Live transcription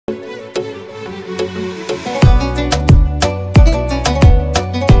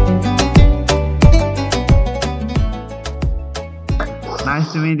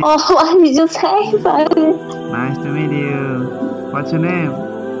meet you. Oh, what did you say? Sorry. Nice to meet you. What's your name?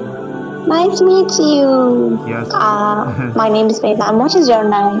 Nice to meet you. Yes. My name is Beta. And what is your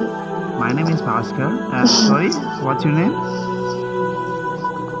name? My name is Bhaskar. Sorry, what's your name?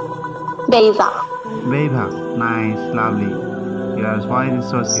 Beza. Beba. Nice, lovely. Your voice is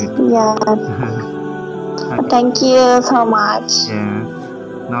so sweet. Yeah. Okay. Thank you so much. Yes.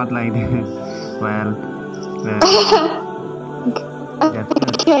 Not like this. Well. That's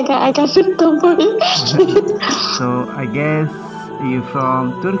good. Okay, I got it. Don't worry. So I guess you're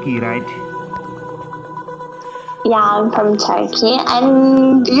from Turkey, right? Yeah, I'm from Turkey.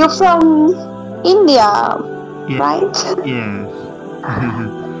 And you're from India, right? Yes.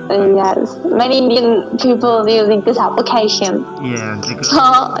 Yes. Many Indian people using this application. Yes. So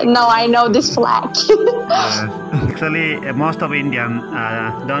now I know this flag. Yes. Actually, most of Indian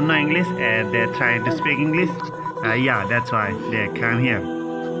don't know English. They're trying to speak English. Yeah, that's why they come here.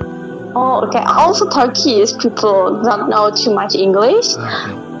 Oh, okay. Also, Turkish people don't know too much English,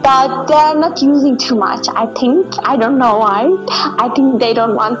 but they're not using too much. I think. I don't know why. I think they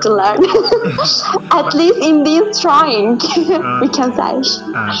don't want to learn. At least India is trying. We can say. Okay.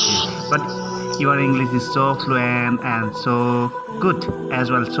 But your English is so fluent and so good as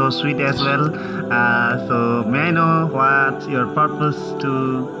well, so sweet as well. So may I know what's your purpose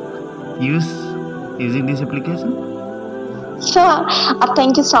to using this application? Sure.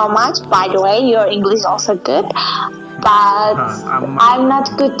 Thank you so much. By the way, your English is also good. But I'm not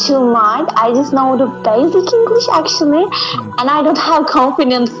good too much. I just know the basic English actually. And I don't have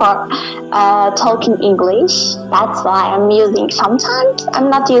confidence for talking English. That's why I'm using sometimes. I'm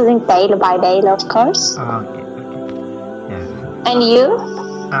not using daily by daily, of course. Okay. Yes. And you?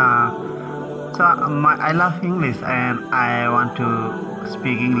 So I love English and I want to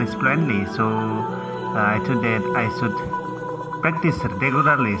speak English fluently. So I thought that I should practice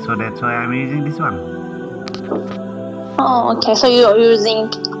regularly. So that's why I'm using this one. Oh, okay. So you're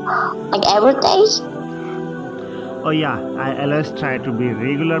using like every day? Oh yeah, I always try to be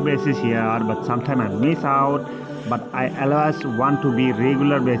regular basis here, but sometimes I miss out. But I always want to be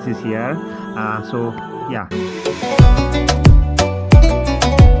regular basis here. So yeah.